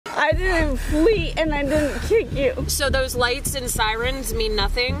I didn't flee and I didn't kick you. So those lights and sirens mean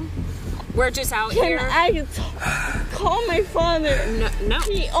nothing? We're just out here. Can I call my father? No.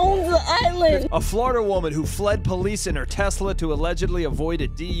 He owns the island. A Florida woman who fled police in her Tesla to allegedly avoid a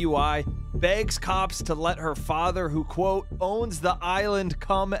DUI begs cops to let her father, who, quote, owns the island,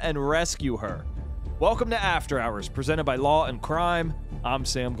 come and rescue her. Welcome to After Hours, presented by Law and Crime. I'm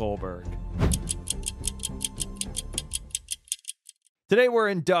Sam Goldberg. Today we're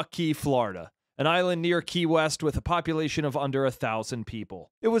in Duck Key, Florida, an island near Key West with a population of under 1,000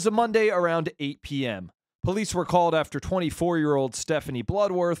 people. It was a Monday around 8 p.m. Police were called after 24-year-old Stephanie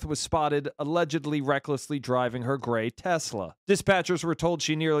Bloodworth was spotted allegedly recklessly driving her gray Tesla. Dispatchers were told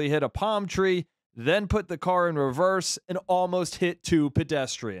she nearly hit a palm tree, then put the car in reverse and almost hit two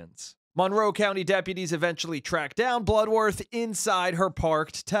pedestrians. Monroe County deputies eventually tracked down Bloodworth inside her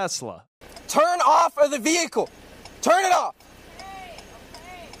parked Tesla. Turn off of the vehicle. Turn it off.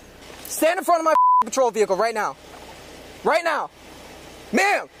 Stand in front of my patrol vehicle right now. Right now.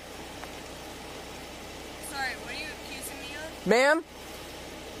 Ma'am. Sorry, what are you accusing me of? Ma'am.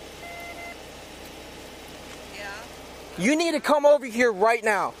 Yeah? You need to come over here right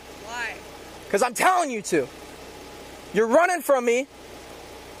now. Why? Because I'm telling you to. You're running from me.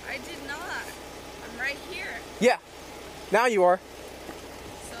 I did not. I'm right here. Yeah. Now you are.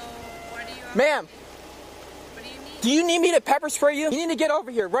 So, what do you want? Ma'am. What do you need? Do you need me to pepper spray you? You need to get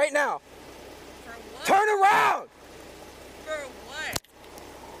over here right now. For what? Turn around. For what?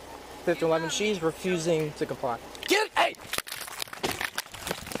 511, she's refusing to comply. Hey!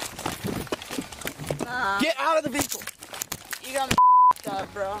 Get out of the vehicle. You got me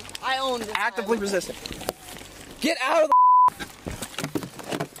up, bro. I own this Actively island. resisting. Get out of the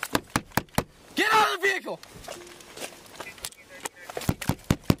Get out of the vehicle.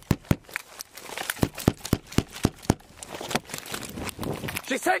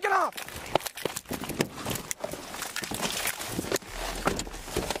 She's taking off.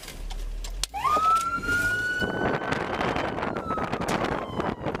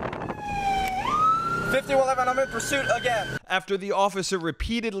 I'm in pursuit again. After the officer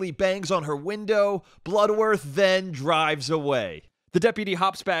repeatedly bangs on her window, Bloodworth then drives away. The deputy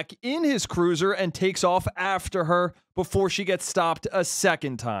hops back in his cruiser and takes off after her before she gets stopped a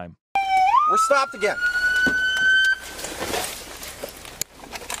second time. We're stopped again.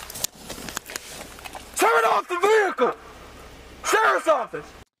 Turn off the vehicle! Sheriff's office!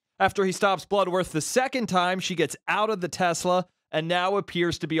 After he stops Bloodworth the second time, she gets out of the Tesla and now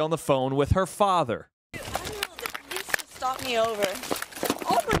appears to be on the phone with her father. I don't know, the police just stopped me over.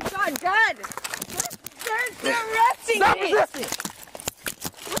 Oh my God, Dad! They're arresting me!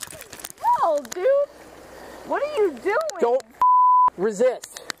 No, dude! What are you doing? Don't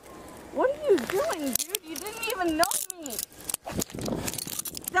resist. What are you doing, dude? You didn't even know me!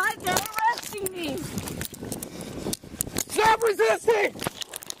 Dad, they're arresting me! Stop resisting!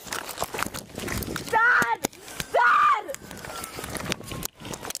 Dad! Dad!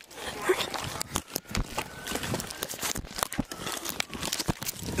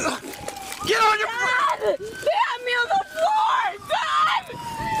 Get on your Dad! They have me on the floor! Dad!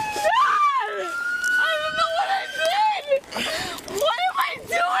 Dad! I don't know what I did! What am I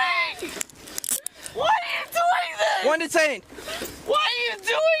doing? Why are you doing this? One detained. Why are you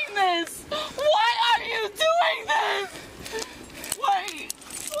doing this? Why are you doing this? Why?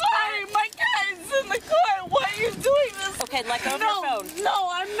 Why? My cat is in the car. Why are you doing this? Okay, let go of your phone. No,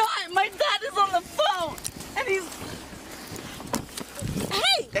 I'm not. My dad is on the phone. And he's...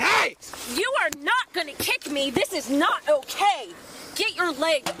 Hey! Hey! You are not gonna kick me. This is not okay. Get your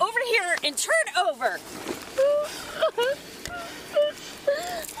leg over here and turn over.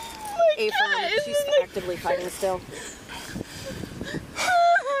 A for minute. She's actively fighting still.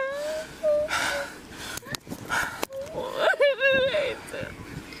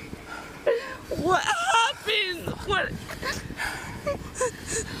 What happened? What?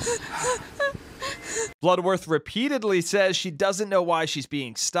 Bloodworth repeatedly says she doesn't know why she's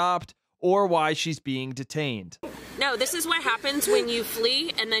being stopped or why she's being detained. No, this is what happens when you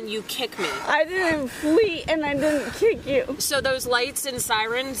flee and then you kick me. I didn't flee and I didn't kick you. So those lights and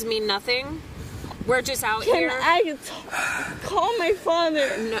sirens mean nothing? We're just out Can here. I call my father?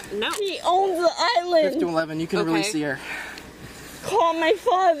 No. He owns the island. 511, you can Okay. release the air. Call my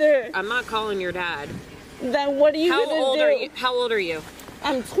father. I'm not calling your dad. Then what are you How gonna old do? are you? How old are you?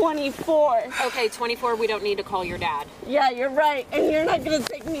 I'm 24. Okay, 24. We don't need to call your dad. Yeah, you're right. And you're not gonna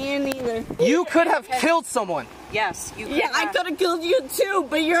take me in either. You could have killed someone. Yes, you. Yeah, I could have killed you too,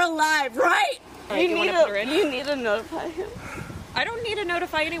 but you're alive, right? Alright, you wanna put her in? You need to notify him. I don't need to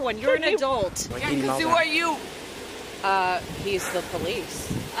notify anyone. You're an adult. Like 80 miles Who an hour. are you? He's the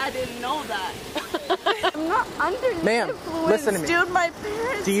police. I didn't know that. I'm not under the influence, listen to me. dude. My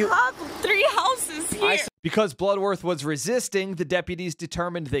parents have 3 houses here. Because Bloodworth was resisting, the deputies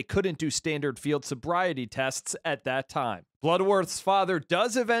determined they couldn't do standard field sobriety tests at that time. Bloodworth's father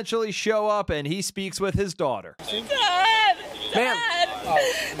does eventually show up, and he speaks with his daughter. Dad! Ma'am.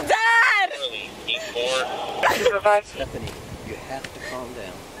 Dad! Stephanie, you have to calm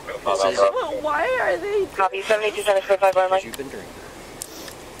down. Well, why are they... Copy 7275 You've been drinking,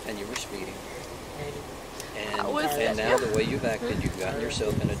 and you were speeding. And now the way you've acted, you've gotten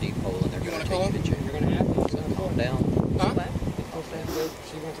yourself in a deep hole, and they're going to take you to jail. So calm down. Huh?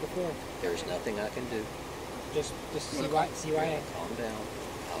 She went to the floor. There's nothing I can do. Just see why. Calm down.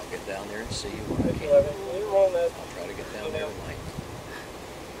 I'll get down there and see you when I can. I'll try to get down there tonight.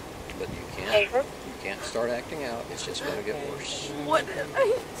 But you can't start acting out. It's just going to get worse. What did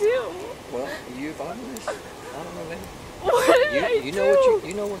I do? Well, you've obviously, I don't know, maybe. What did I do?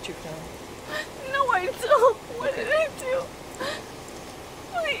 You know what you've done. No, I don't. What did I do?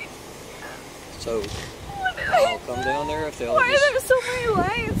 Wait. So, What did I'll come down there if they'll Why just... are there so many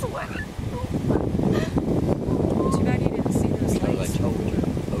lights? What? Too bad you didn't see those Because I lights. told you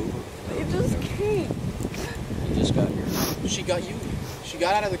over. They just came. You just got here. She got you. She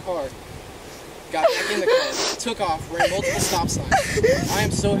got out of the car, got back in the car, took off, ran multiple stop signs. I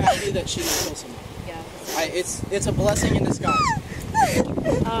am so happy that she didn't kill someone. Yeah. It's a blessing in disguise.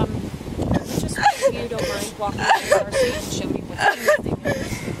 Just if you don't mind walking to the car seat and show me what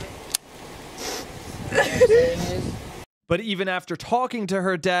you But even after talking to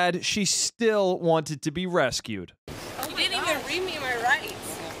her dad, she still wanted to be rescued. You didn't even read me my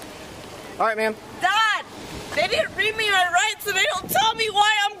rights. All right, ma'am. Dad! They didn't read me my rights and they don't tell me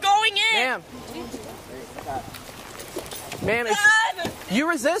why I'm going in! Ma'am. Ma'am, if Dad! you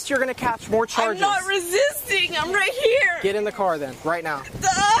resist, you're going to catch more charges. I'm not resisting! I'm right here! Get in the car then, right now.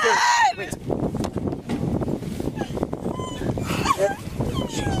 Dad! Wait.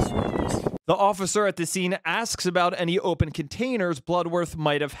 The officer at the scene asks about any open containers Bloodworth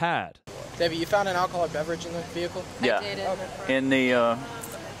might have had. Debbie, you found an alcoholic beverage in the vehicle? Yeah, in the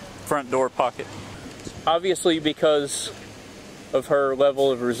front door pocket. Obviously, because of her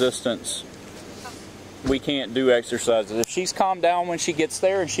level of resistance, we can't do exercises. If she's calmed down when she gets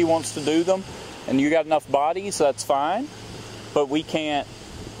there and she wants to do them, and you got enough bodies, that's fine. But we can't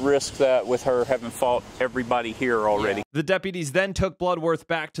risk that with her having fought everybody here already. The deputies then took Bloodworth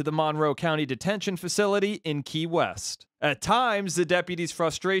back to the Monroe County Detention Facility in Key West. At times, the deputies'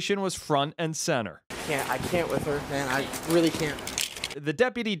 frustration was front and center. I can't with her, man. I really can't. The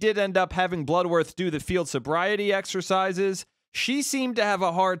deputy did end up having Bloodworth do the field sobriety exercises. She seemed to have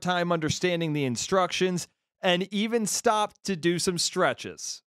a hard time understanding the instructions and even stopped to do some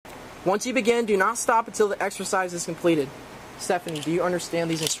stretches. Once you begin, do not stop until the exercise is completed. Stephanie, do you understand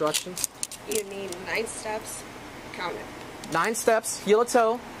these instructions? You need 9 steps. Count it. 9 steps, heel to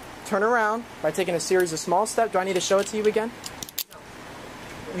toe, turn around by taking a series of small steps. Do I need to show it to you again?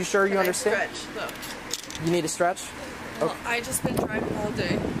 No. You sure you understand? Stretch, though. You need to stretch? Well, I just been driving all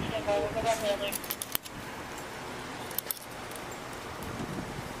day.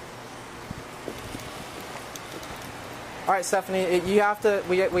 All right, Stephanie, you have to.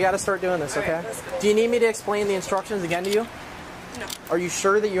 We got to start doing this, okay? All right, let's go. Do you need me to explain the instructions again to you? No. Are you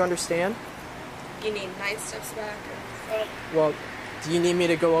sure that you understand? You need 9 steps back. Well, do you need me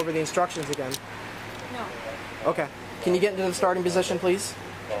to go over the instructions again? No. Okay. Can you get into the starting position, please?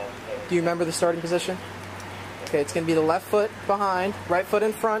 Do you remember the starting position? Okay, it's going to be the left foot behind, right foot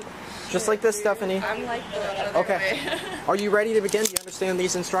in front, just like this, Stephanie. I'm like the other Okay. way. Are you ready to begin? Do you understand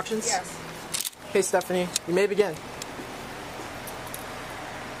these instructions? Yes. Okay, Stephanie, you may begin.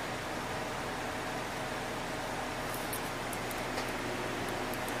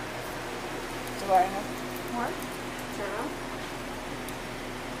 Do I have more? Turn around.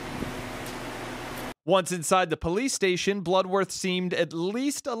 Once inside the police station, Bloodworth seemed at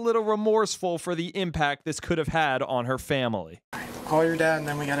least a little remorseful for the impact this could have had on her family. Call your dad and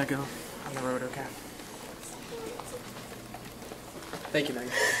then we gotta go on the road, okay? Thank you,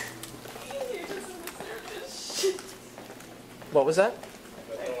 Megan. What was that?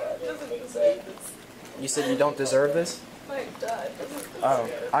 You said you don't deserve this? My dad doesn't. Oh,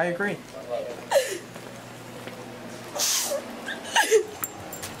 I agree.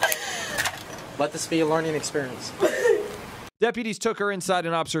 Let this be a learning experience. Deputies took her inside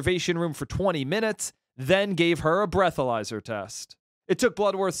an observation room for 20 minutes, then gave her a breathalyzer test. It took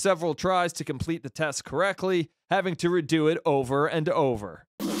Bloodworth several tries to complete the test correctly, having to redo it over and over.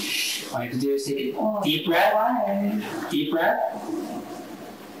 All you have to do is take a deep breath. Deep breath.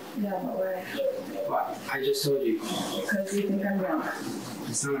 No, but why? What? I just told you. Because you think I'm young.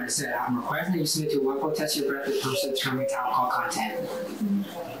 That's not what I said. I'm requesting that you submit to a one-point test of your breath with person determining alcohol content.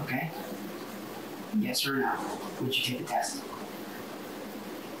 Okay? Yes or no? Would you take the test?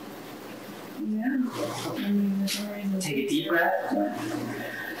 Yeah. Take a deep breath.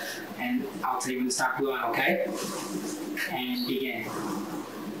 And I'll tell you when to stop blowing, okay? And begin.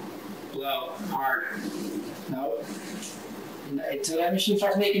 Blow hard. Nope. Until that machine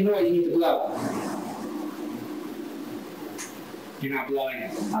starts making noise, you need to blow. You're not blowing.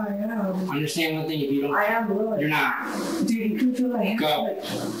 I am. Understand one thing, if you don't... I am blowing. You're not. Dude, you can feel my hands. Go.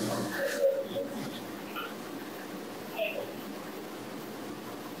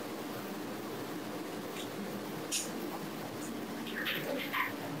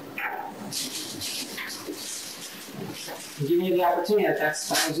 I'm giving you the opportunity. That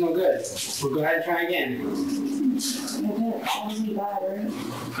was no good. We'll go ahead and try again. I wasn't bad, right?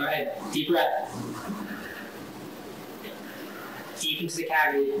 Go ahead. Deep breath. Deep into the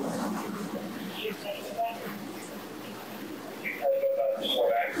cavity.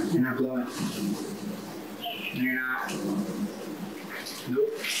 You're not blowing. No, you're not. Nope.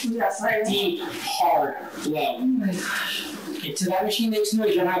 Yes, I am. Deep, hard blow. Oh my gosh. Until that machine makes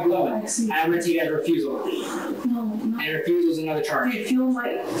noise, you're not blowing. I see. And I'm going to take it as a refusal. No, no. And a refusal is another charge. Dude, feel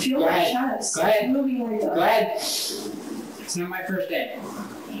my Go ahead. chest. Go ahead. Moving like that. Go ahead. It's not my first day.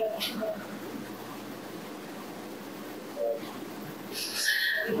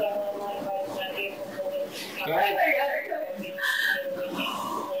 Go ahead.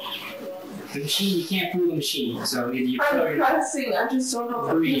 The machine, you can't fool the machine. So either you I'm fill your pressing. I just don't know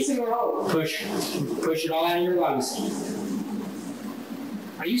if I'm Breathe. pressing wrong. push it all out of your lungs.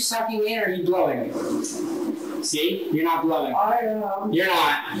 Are you sucking in or are you blowing? See? You're not blowing. I am. You're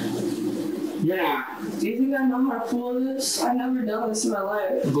not. You're not. Do you think I know how to fool this? I've never done this in my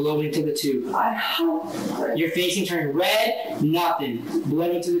life. Blow into the tube. I have. Your facing turning red, nothing.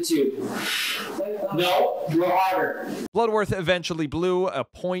 Blow into the tube. No, blow harder. Bloodworth eventually blew a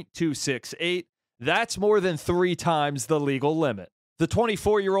 .268. That's more than 3 times the legal limit. The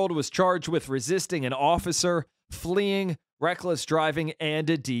 24-year-old was charged with resisting an officer, fleeing, reckless driving, and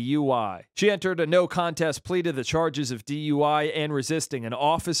a DUI. She entered a no contest plea to the charges of DUI and resisting an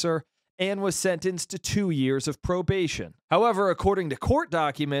officer, and was sentenced to 2 years of probation. However, according to court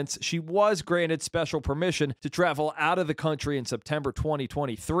documents, she was granted special permission to travel out of the country in September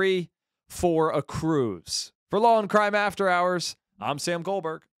 2023 for a cruise. For Law and Crime After Hours, I'm Sam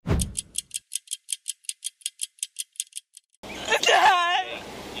Goldberg. Dad!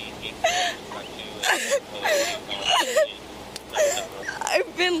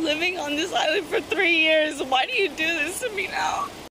 I've been living on this island for 3 years. Why do you do this to me now?